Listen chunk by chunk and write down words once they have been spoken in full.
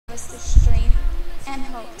and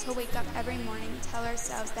hope to wake up every morning, tell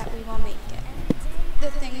ourselves that we will make it. The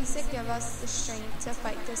things that give us the strength to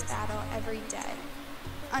fight this battle every day.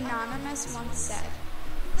 Anonymous once said,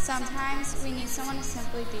 "Sometimes we need someone to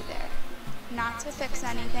simply be there, not to fix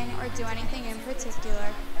anything or do anything in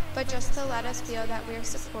particular, but just to let us feel that we are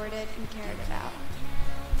supported and cared about."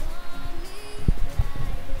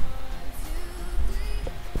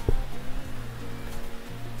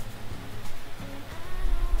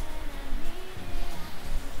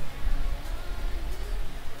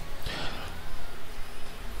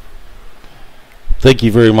 Thank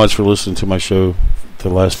you very much for listening to my show for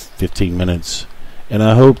the last 15 minutes. And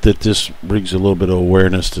I hope that this brings a little bit of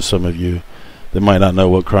awareness to some of you that might not know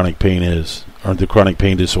what chronic pain is, or the chronic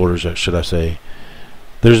pain disorders, should I say.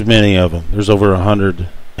 There's many of them. There's over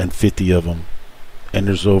 150 of them. And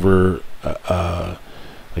there's over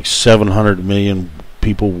like 700 million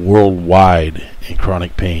people worldwide in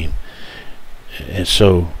chronic pain. And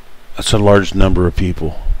so that's a large number of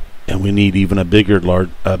people. And we need even a bigger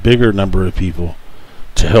number of people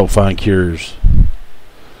to help find cures.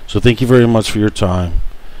 So thank you very much for your time,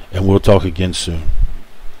 and we'll talk again soon.